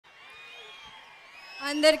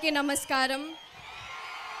అందరికీ నమస్కారం.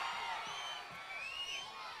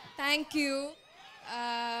 Thank you.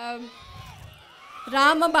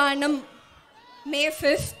 రామబాణం May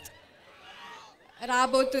 5th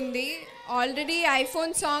రాబోతుంది. ఆల్రెడీ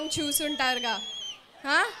ఐఫోన్ సాంగ్ చూసుంటారుగా,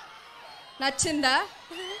 నచ్చిందా?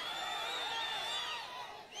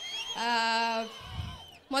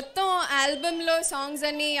 మొత్తం ఆల్బమ్లో సాంగ్స్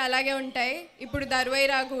అన్నీ అలాగే ఉంటాయి. ఇప్పుడు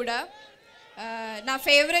ధరువైరా కూడా నా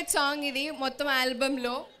ఫేవరెట్ సాంగ్ ఇది మొత్తం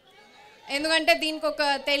ఆల్బంలో. ఎందుకంటే దీనికి ఒక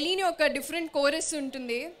తెలియని ఒక డిఫరెంట్ కోరస్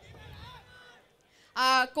ఉంటుంది. ఆ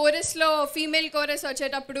కోరస్లో ఫీమేల్ కోరస్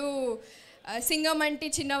వచ్చేటప్పుడు సింగమంటి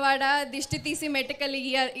చిన్నవాడ దిష్టి తీసి మెటకలు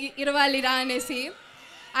ఇరవాలిరా అనేసి.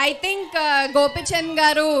 ఐ థింక్ గోపిచంద్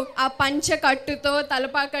గారు ఆ పంచ కట్టుతో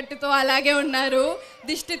తలపా కట్టుతో అలాగే ఉన్నారు,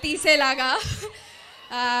 దిష్టి తీసేలాగా.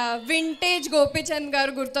 వింటేజ్ గోపిచంద్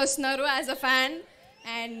గారు గుర్తొస్తున్నారు as a fan.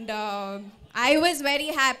 And I was very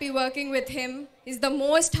happy working with him. He's the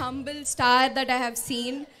most humble star that I have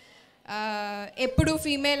seen. Eppudu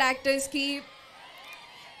female actors ki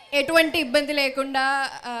etuvanti ibbandi lekunda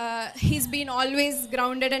he's been always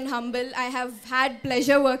grounded and humble. I have had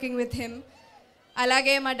pleasure working with him.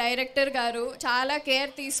 Alage ma director garu chaala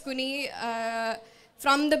care teeskuni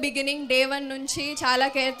from the beginning day one nunchi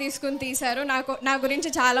chaala care teeskuni teesaru. Na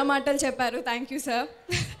gurinchi chaala maatalu chepparu. Thank you sir.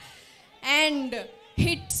 And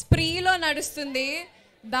hit స్ప్రీలో నడుస్తుంది.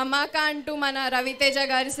 ధమాకా అంటూ మన రవితేజ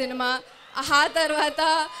గారి cinema, ఆహా తర్వాత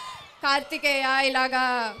కార్తికేయ, ఇలాగా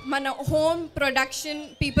మన home production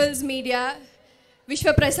peoples media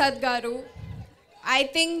Vishwaprasad గారు. I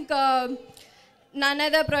think none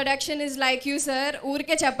other production is like you sir.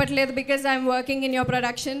 ఊరికే చెప్పట్లేదు, because I'm working in your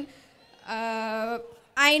production.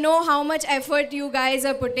 I know how much effort you guys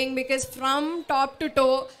are putting, because from top to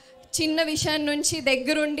toe చిన్న విషయం నుంచి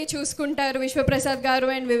దగ్గరుండి చూసుకుంటారు విశ్వప్రసాద్ గారు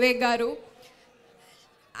and Vivek గారు.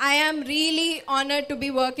 I am really honoured to be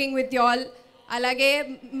working with you all. అలాగే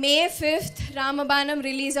May 5th రామబాణం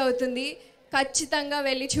release అవుతుంది, ఖచ్చితంగా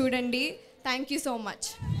వెళ్ళి చూడండి. Thank you so much.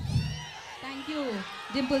 Thank you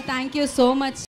Dimple, thank you so much.